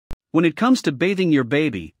When it comes to bathing your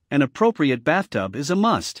baby, an appropriate bathtub is a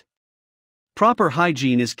must. Proper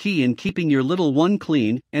hygiene is key in keeping your little one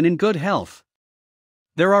clean and in good health.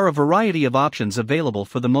 There are a variety of options available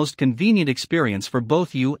for the most convenient experience for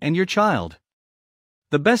both you and your child.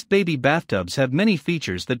 The best baby bathtubs have many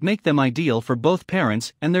features that make them ideal for both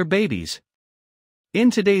parents and their babies.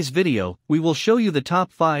 In today's video, we will show you the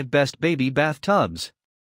top 5 best baby bathtubs.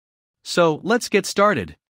 So, let's get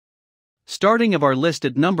started. Starting of our list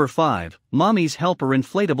at number 5, Mommy's Helper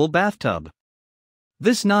Inflatable Bathtub.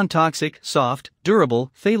 This non-toxic, soft,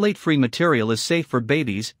 durable, phthalate-free material is safe for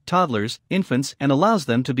babies, toddlers, infants, and allows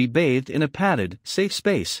them to be bathed in a padded, safe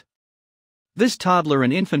space. This toddler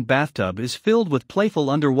and infant bathtub is filled with playful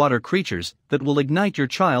underwater creatures that will ignite your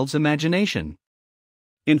child's imagination.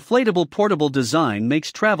 Inflatable portable design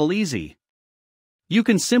makes travel easy. You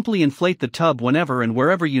can simply inflate the tub whenever and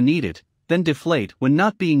wherever you need it, then deflate when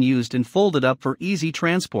not being used and fold it up for easy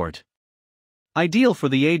transport. Ideal for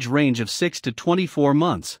the age range of 6 to 24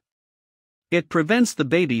 months. It prevents the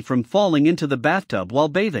baby from falling into the bathtub while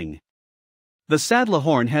bathing. The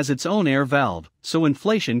Saddlehorn has its own air valve, so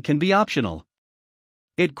inflation can be optional.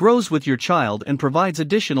 It grows with your child and provides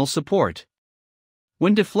additional support.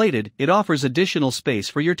 When deflated, it offers additional space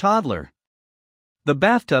for your toddler. The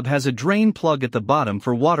bathtub has a drain plug at the bottom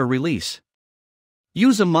for water release.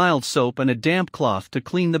 Use a mild soap and a damp cloth to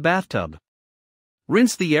clean the bathtub.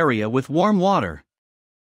 Rinse the area with warm water.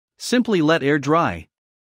 Simply let air dry.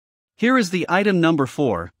 Here is the item number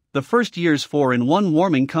 4, the First Year's 4-in-1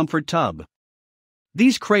 Warming Comfort Tub.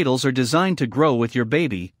 These cradles are designed to grow with your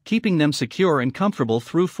baby, keeping them secure and comfortable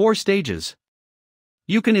through 4 stages.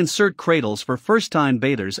 You can insert cradles for first-time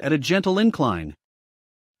bathers at a gentle incline.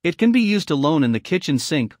 It can be used alone in the kitchen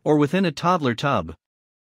sink or within a toddler tub.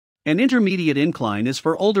 An intermediate incline is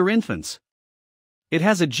for older infants. It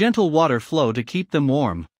has a gentle water flow to keep them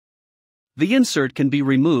warm. The insert can be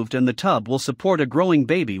removed and the tub will support a growing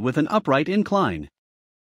baby with an upright incline.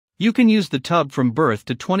 You can use the tub from birth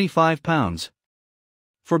to 25 pounds.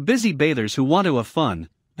 For busy bathers who want to have fun,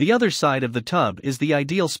 the other side of the tub is the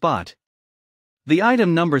ideal spot. The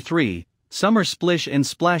item number 3, Summer Splish and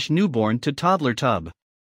Splash Newborn to Toddler Tub.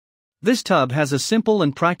 This tub has a simple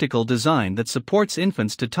and practical design that supports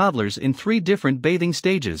infants to toddlers in 3 different bathing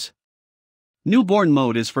stages. Newborn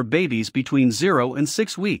mode is for babies between 0 and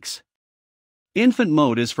 6 weeks. Infant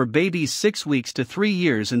mode is for babies 6 weeks to 3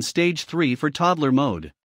 years and stage 3 for toddler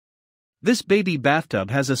mode. This baby bathtub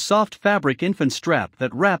has a soft fabric infant strap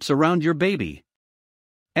that wraps around your baby.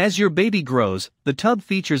 As your baby grows, the tub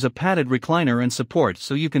features a padded recliner and support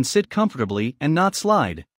so you can sit comfortably and not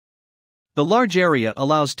slide. The large area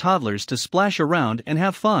allows toddlers to splash around and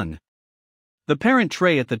have fun. The parent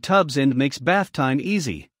tray at the tub's end makes bath time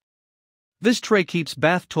easy. This tray keeps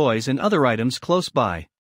bath toys and other items close by.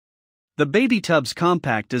 The baby tub's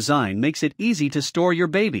compact design makes it easy to store your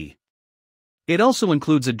baby. It also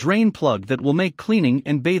includes a drain plug that will make cleaning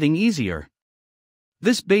and bathing easier.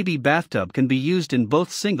 This baby bathtub can be used in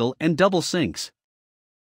both single and double sinks.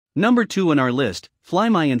 Number 2 on our list,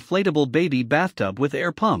 Flymy Inflatable Baby Bathtub with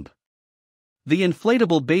Air Pump. The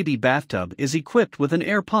inflatable baby bathtub is equipped with an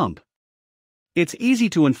air pump. It's easy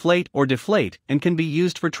to inflate or deflate and can be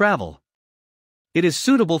used for travel. It is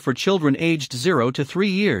suitable for children aged 0 to 3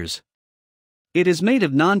 years. It is made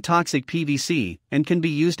of non-toxic PVC and can be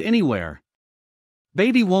used anywhere.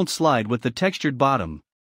 Baby won't slide with the textured bottom.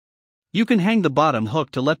 You can hang the bottom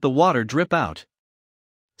hook to let the water drip out.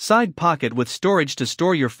 Side pocket with storage to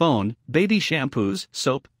store your phone, baby shampoos,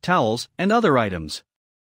 soap, towels, and other items.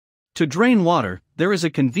 To drain water, there is a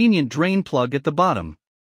convenient drain plug at the bottom.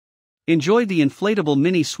 Enjoy the inflatable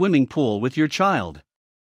mini swimming pool with your child.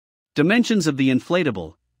 Dimensions of the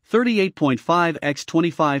inflatable, 38.5 x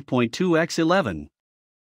 25.2 x 11.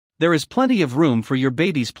 There is plenty of room for your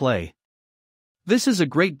baby's play. This is a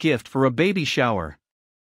great gift for a baby shower.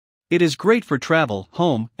 It is great for travel,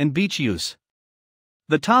 home, and beach use.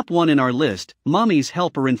 The top one in our list, Mommy's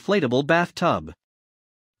Helper Inflatable Bathtub.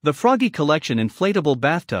 The Froggy Collection Inflatable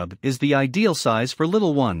Bathtub is the ideal size for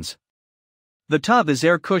little ones. The tub is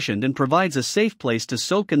air cushioned and provides a safe place to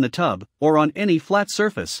soak in the tub or on any flat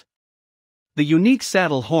surface. The unique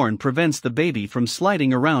saddle horn prevents the baby from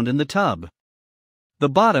sliding around in the tub. The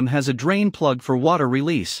bottom has a drain plug for water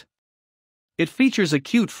release. It features a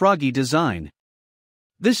cute froggy design.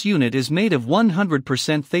 This unit is made of 100%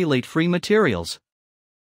 phthalate-free materials.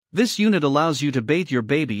 This unit allows you to bathe your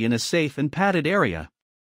baby in a safe and padded area.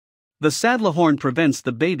 The Saddlehorn prevents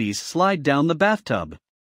the baby's slide down the bathtub.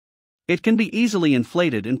 It can be easily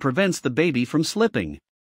inflated and prevents the baby from slipping.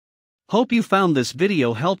 Hope you found this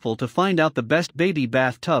video helpful to find out the best baby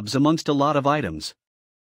bathtubs amongst a lot of items.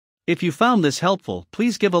 If you found this helpful,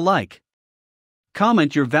 please give a like.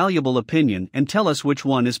 Comment your valuable opinion and tell us which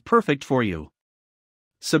one is perfect for you.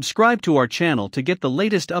 Subscribe to our channel to get the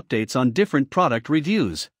latest updates on different product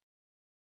reviews.